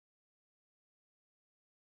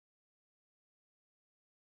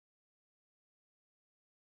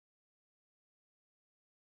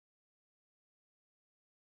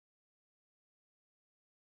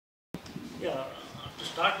Yeah, to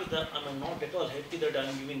start with, I'm not at all happy that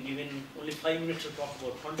I'm given only 5 minutes to talk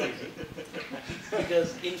about fundraising.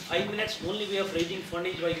 Because in 5 minutes, only way of raising fund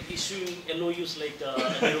is by issuing LOUs like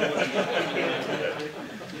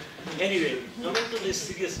Anyway, coming to this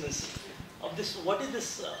seriousness of this, what is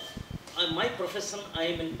this? My profession, I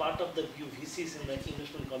am in part of the few VCs in the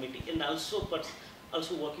investment committee, and also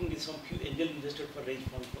working with some few angel investors for raise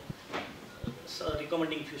funds,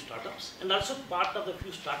 recommending few startups, and also part of the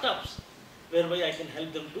few startups whereby I can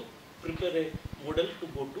help them to prepare a model to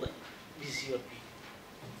go to a VC or P.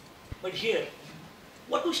 But here,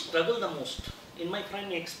 what we struggle the most, in my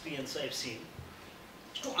prime experience I have seen,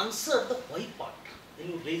 is to answer the why part when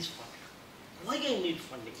you raise fund. Why I need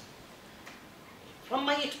funding? From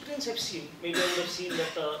my experience I have seen, maybe I would have seen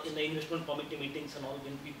that in the investment committee meetings and all,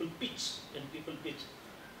 when people pitch,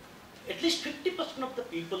 at least 50% of the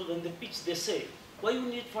people when they pitch, they say, why you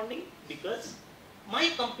need funding? Because my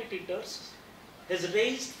competitors has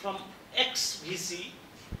raised from X VC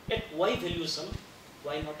at Y valuation,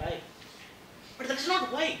 why not I? But that is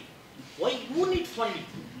not why. Why you need funding?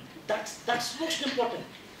 That's most important.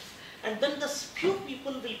 And then the few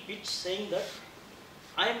people will pitch saying that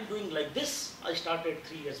I am doing like this, I started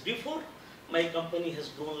 3 years before, my company has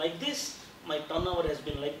grown like this, my turnover has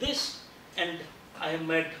been like this, and I have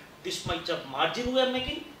made this much of margin we are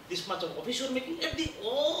making, this much of office you are making. At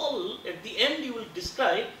the end you will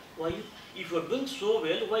describe why, if you are doing so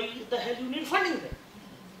well, why the hell you need funding then?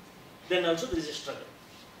 Then also there is a struggle.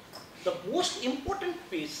 The most important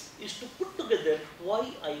piece is to put together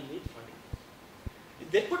why I need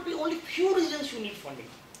funding. There could be only few reasons you need funding.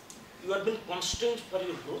 You are being constrained for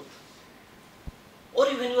your growth, or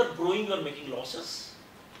when you are growing you are making losses,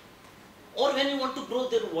 or when you want to grow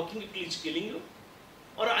their working capital is killing you,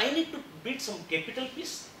 or I need to build some capital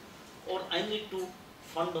piece, or I need to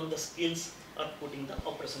fund on the skills or putting the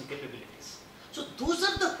operation capabilities. So those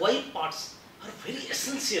are the why parts are very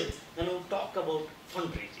essential when we talk about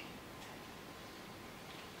fundraising.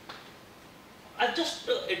 I'll just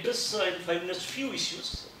address in 5 minutes few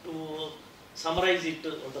issues to summarize it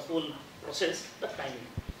on the whole process, the timing.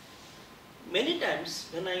 Many times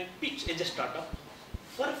when I pitch as a startup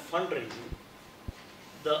for fundraising,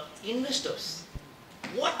 the investors,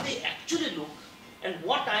 what they actually look and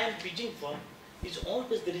what I am pitching for is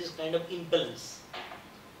always there is a kind of imbalance.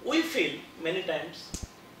 We feel many times,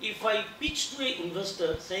 if I pitch to an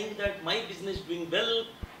investor saying that my business is doing well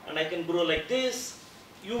and I can grow like this,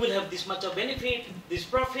 you will have this much of benefit, this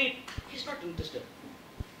profit, he's not interested.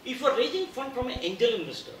 If you are raising fund from an angel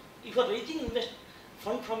investor, if you are raising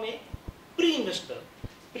fund from a pre-investor,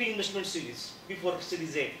 pre-investment series, before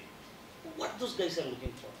series A, what those guys are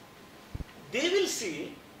looking for? They will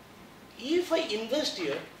see, if I invest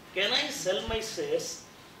here, can I sell my shares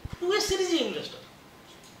to a series A investor?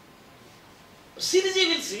 Series A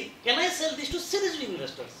will see, can I sell this to series B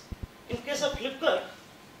investors? In case of Flipkart,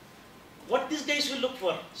 what these days will look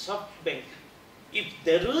for? SoftBank. If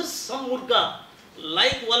there is some murga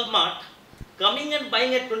like Walmart coming and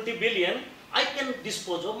buying at 20 billion, I can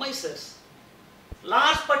dispose of my shares.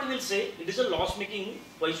 Last part will say, it is a loss making,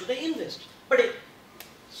 why should I invest? But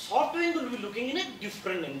SoftBank will be looking in a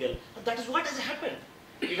different angle. That is what has happened.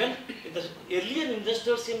 Even the earlier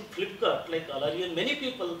investors in Flipkart, like Alari and many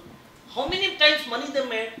people, how many times money they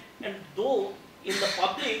made, and though in the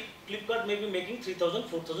public, Flipkart may be making 3,000,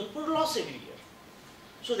 4,000 for loss every year.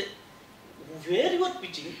 So where you are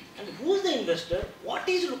pitching and who is the investor, what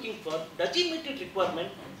he is looking for, does he meet a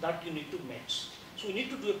requirement, that you need to match. So you need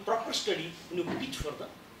to do a proper study when you pitch for the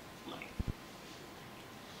money.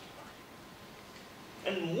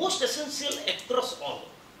 And most essential across all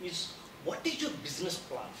is, what is your business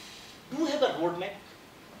plan? Do you have a roadmap?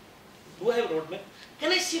 Do I have a roadmap?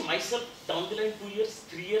 Can I see myself down the line 2 years,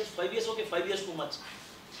 3 years, 5 years? Okay, 5 years too much.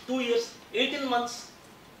 2 years, 18 months.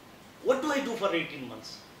 What do I do for 18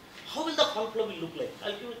 months? How will the fund flow will look like?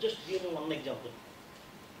 I'll give you just here one example.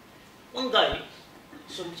 One guy,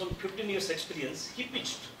 some 15 years experience, he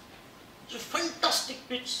pitched. So fantastic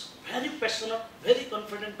pitch, very passionate, very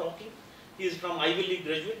confident talking. He is from Ivy League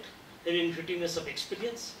graduate, having 15 years of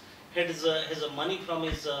experience. Has a money from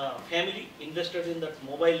his family, invested in that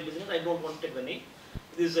mobile business. I don't want to take the name.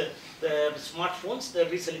 These the smartphones, they're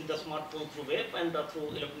reselling the smartphone through web and through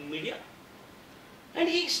electronic media. And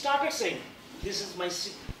he started saying, this is my,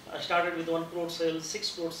 I started with 1 crore sale,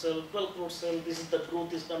 6 crore sale, 12 crore sale, this is the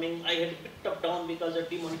growth is coming. I had picked up down because of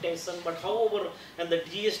demonetization, but however, and the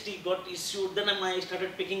GST got issued, then I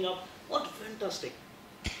started picking up. What fantastic.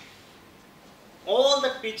 All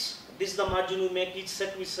that pitch, this is the margin we make, each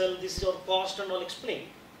set we sell, this is our cost and all explained.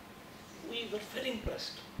 We were very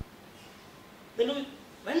impressed. Then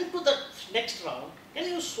Went to the next round. Can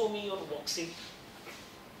you show me your worksheet?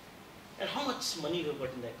 And how much money you have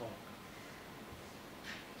got in the account?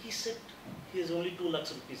 He said he has only 2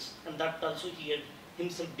 lakhs rupees, and that also he had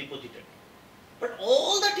himself deposited. But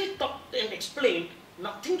all that he talked and explained,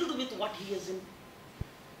 nothing to do with what he has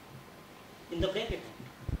in the bank account.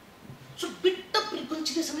 So bit of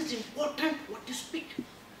reconciliation is important what you speak.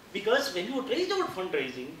 Because when you raise about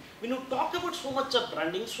fundraising, when you talk about so much of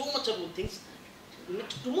branding, so much of things,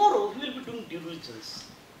 tomorrow you will be doing due diligence.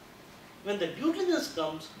 When the due diligence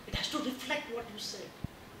comes, it has to reflect what you said.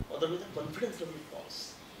 Otherwise the confidence level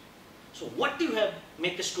falls. So what you have,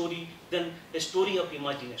 make a story, then a story of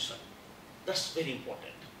imagination. That's very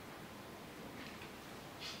important.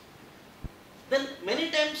 Then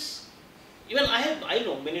many times, even I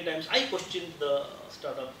know many times I question the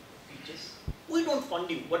startup pitches. We don't fund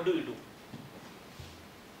you, what do you do?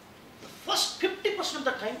 The first 50% of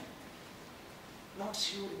the time, not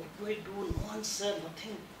sure, what do I do, no answer,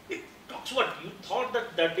 nothing. It talks what? You thought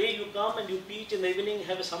that the day you come and you teach in the evening,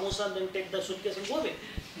 have a samosa and then take the suitcase and go away.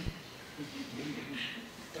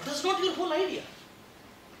 That is not your whole idea.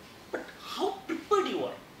 But how prepared you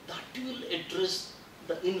are, that you will address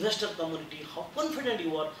the investor community, how confident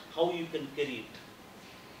you are, how you can carry it.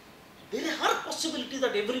 There are possibilities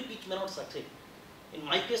that every pitch may not succeed. In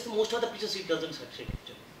my case, most of the pitches it doesn't succeed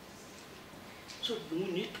actually. So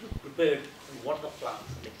you need to be prepared on what the plans,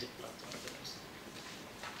 exit plans are.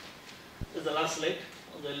 This is the last slide.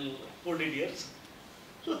 We'll hold it here.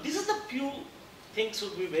 So this is the few things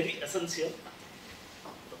would be very essential.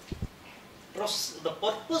 The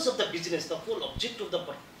purpose of the business, the whole objective of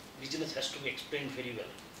the business has to be explained very well,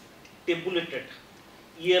 tabulated,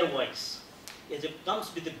 year-wise. As it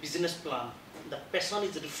comes with a business plan, the passion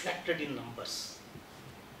is reflected in numbers.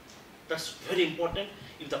 That's very important.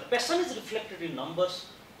 If the passion is reflected in numbers,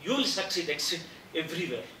 you will succeed, exceed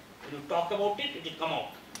everywhere. When you talk about it, it will come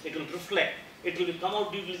out. It will reflect. It will come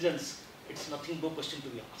out due diligence. It's nothing, no question to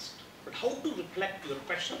be asked. But how to reflect your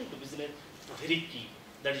passion into business is very key.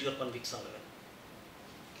 That is your conviction level.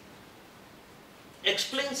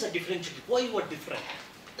 Explains a differentiator, why you are different.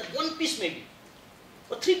 That one piece maybe,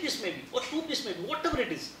 or 3 piece maybe, or 2 piece maybe, whatever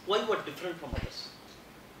it is, why you are different from others.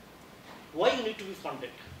 Why you need to be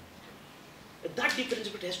funded. That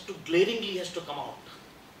differentiator has to glaringly has to come out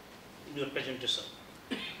in your presentation.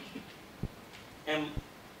 And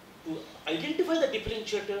to identify the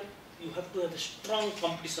differentiator, you have to have a strong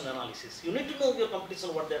competition analysis. You need to know your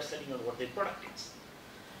competition, what they are selling and what their product is.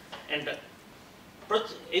 And as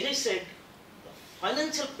I said,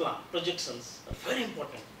 financial plan projections are very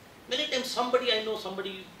important. Many times I know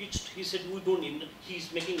somebody pitched, he said, we don't need,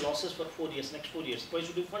 he's making losses for 4 years, next 4 years, why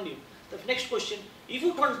should we fund you? The next question, if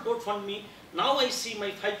you don't fund me, now I see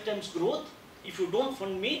my 5 times growth, if you don't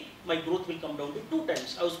fund me, my growth will come down to 2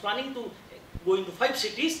 times. I was planning to go into 5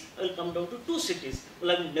 cities, I will come down to 2 cities.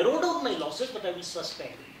 Well, I will narrow down my losses, but I will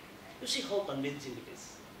sustain. You see how convincing it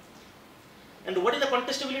is. And what is the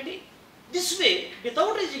contestability? This way,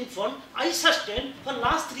 without raising fund, I sustained for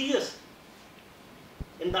last 3 years.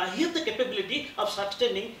 And I have the capability of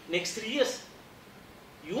sustaining next 3 years.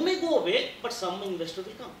 You may go away, but some investor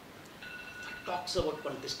will come. It talks about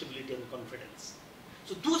contestability and confidence.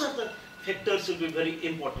 So those are the factors will be very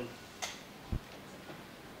important.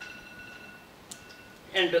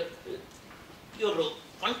 And your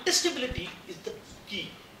contestability is the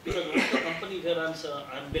key. Because one of the company where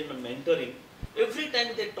I've been mentoring, every time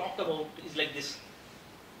they talk about is like this.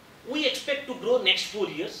 We expect to grow next 4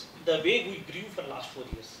 years the way we grew for last 4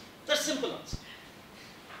 years. That's simple answer.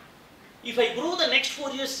 If I grow the next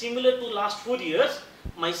 4 years similar to last 4 years,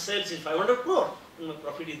 my sales is 500 crore and my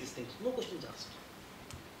profit is this thing. No questions asked.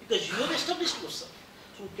 Because you have established yourself.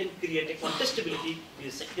 So you can create a contestability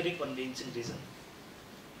with a very convincing reason.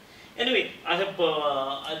 Anyway, I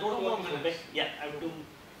don't want to go back. Yeah,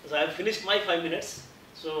 I have finished my 5 minutes.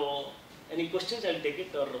 So any questions, I'll take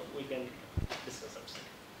it or we can discuss outside.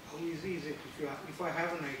 How easy is it if I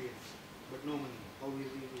have an idea but no money? How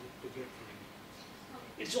easy is it to get funding?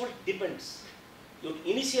 It's all depends. Your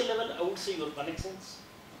initial level, I would say your connections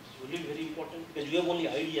is really very important because you have only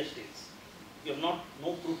idea stage. You have no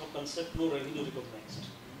proof of concept, no revenue recognized.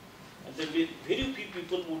 And there will be very few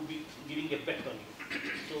people who will be giving a bet on you.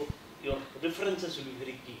 So your references will be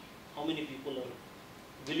very key. How many people are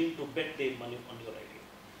willing to bet their money on your idea?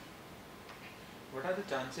 What are the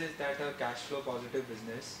chances that a cash flow positive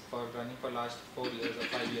business for running for last 4 years or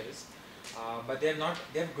 5 years, but they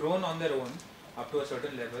have grown on their own up to a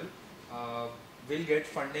certain level, will get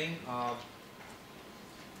funding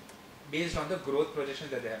based on the growth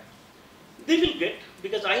projections that they have? They will get,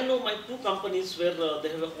 because I know my two companies where they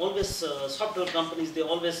have always, software companies, they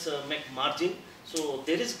always make margin. So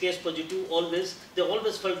there is cash positive always. They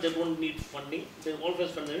always felt they don't need funding. They always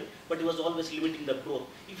funded, but it was always limiting the growth.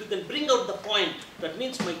 If you can bring out the point, that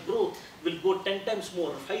means my growth will go 10 times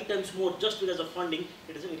more, 5 times more just because of funding,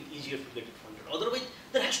 it is very easier to get it funded. Otherwise,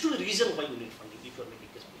 there has to be a reason why you need funding if you are making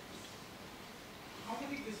cash positive. How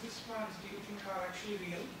many business plans do you think are actually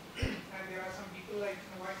real? And there are some people like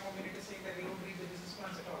Y Combinator saying that they don't read the business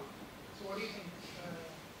plans at all. So what do you think?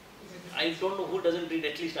 Is it I don't know who doesn't read,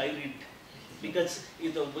 at least I read. Because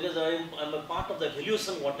I'm a part of the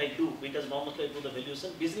valuation what I do, because normally I do the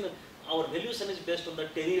valuation. Business, our valuation is based on the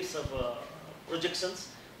 10 years of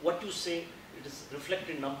projections. What you say, it is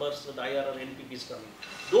reflected in numbers, the IRR, NPP is coming.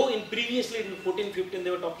 Though in previously in 14, 15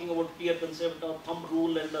 they were talking about peer concept, thumb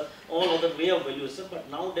rule and all other way of valuation,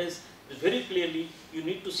 but nowadays very clearly you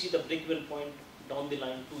need to see the break-even point down the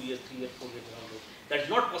line, 2 years, 3 years, 4 years down the road. That is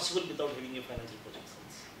not possible without having a financial projections.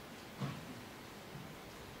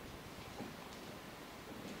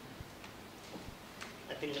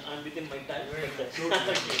 I think I'm within my time.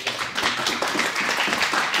 Totally.